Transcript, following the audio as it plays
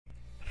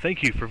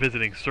Thank you for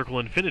visiting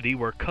Circle Infiniti,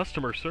 where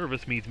customer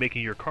service means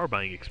making your car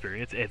buying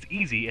experience as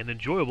easy and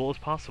enjoyable as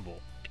possible.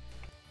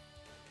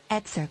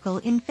 At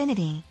Circle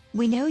Infiniti,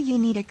 we know you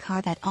need a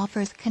car that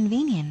offers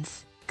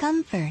convenience,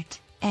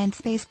 comfort, and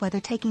space, whether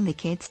taking the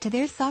kids to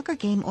their soccer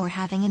game or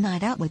having a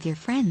night out with your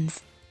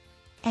friends.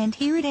 And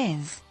here it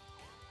is.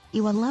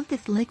 You will love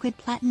this liquid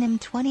platinum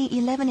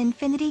 2011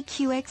 Infiniti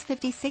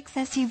QX56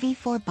 SUV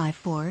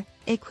 4x4,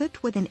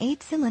 equipped with an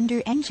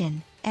 8-cylinder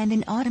engine and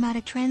an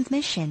automatic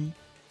transmission.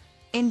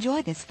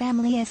 Enjoy this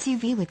family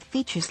SUV with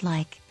features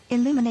like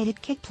illuminated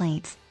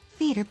kickplates,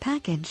 theater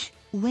package,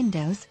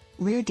 windows,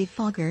 rear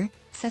defogger,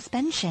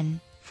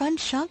 suspension, front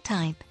shock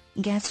type,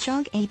 gas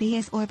shock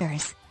ABS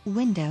orbers,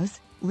 windows,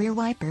 rear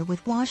wiper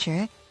with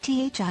washer,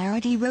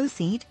 THIRD row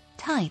seat,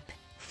 type,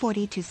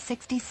 40 to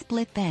 60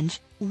 split bench,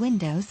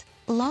 windows,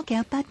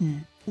 lockout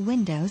button,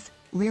 windows,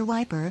 rear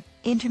wiper,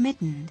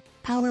 intermittent,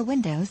 power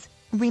windows,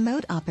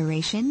 remote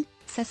operation,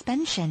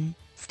 suspension,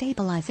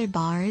 stabilizer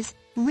bars,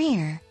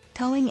 rear,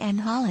 towing and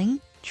hauling,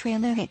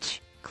 trailer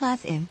hitch,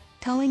 Class IV,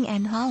 towing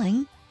and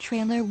hauling,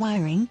 trailer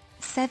wiring,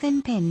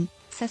 7-pin,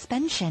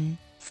 suspension,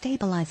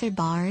 stabilizer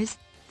bars,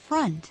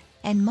 front,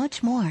 and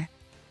much more.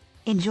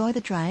 Enjoy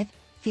the drive,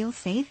 feel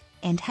safe,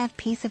 and have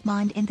peace of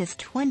mind in this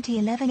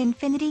 2011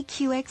 Infiniti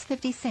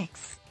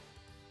QX56.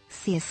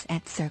 See us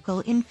at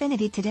Circle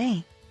Infiniti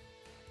today.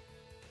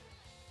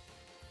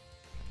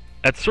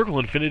 At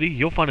Circle Infiniti,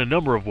 you'll find a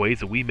number of ways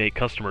that we make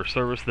customer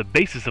service the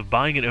basis of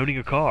buying and owning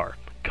a car.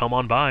 Come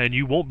on by and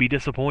you won't be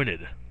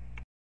disappointed.